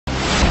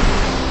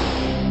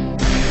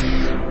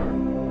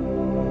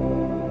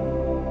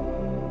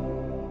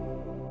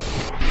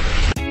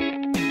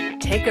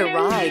Take a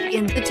ride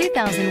in the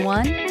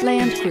 2001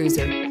 Land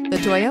Cruiser. The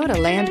Toyota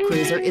Land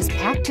Cruiser is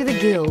packed to the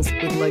gills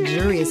with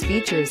luxurious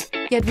features,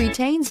 yet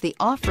retains the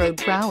off-road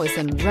prowess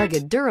and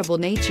rugged, durable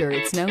nature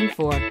it's known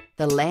for.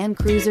 The Land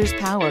Cruiser's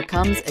power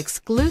comes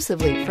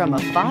exclusively from a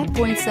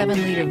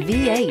 5.7-liter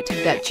V8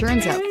 that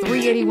churns out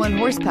 381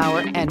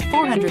 horsepower and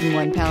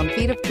 401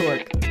 pound-feet of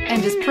torque,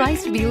 and is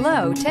priced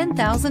below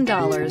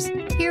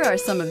 $10,000. Here are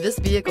some of this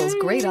vehicle's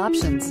great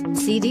options: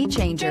 CD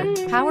changer,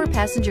 power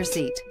passenger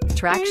seat,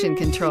 traction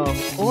control,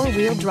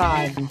 four-wheel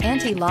drive,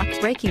 anti-lock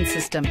braking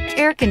system,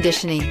 air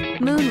conditioning,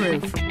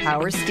 moonroof,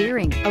 power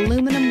steering,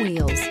 aluminum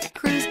wheels,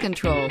 cruise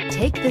control.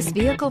 Take this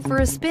vehicle for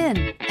a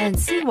spin and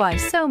see why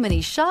so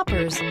many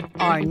shoppers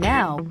are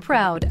now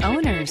proud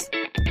owners.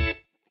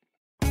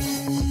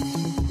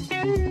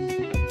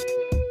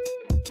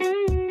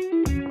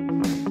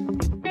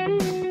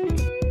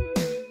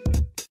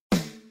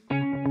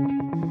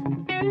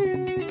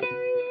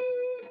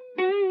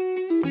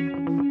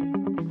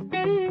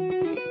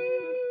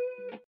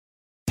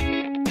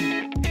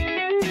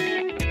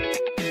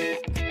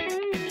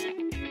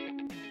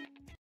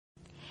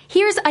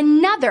 Here's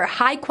another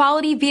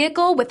high-quality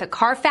vehicle with a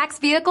Carfax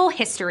Vehicle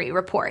History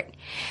Report.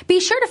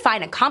 Be sure to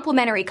find a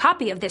complimentary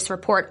copy of this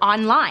report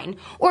online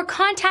or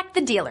contact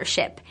the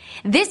dealership.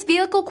 This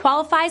vehicle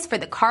qualifies for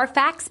the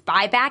Carfax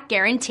Buyback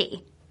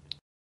Guarantee.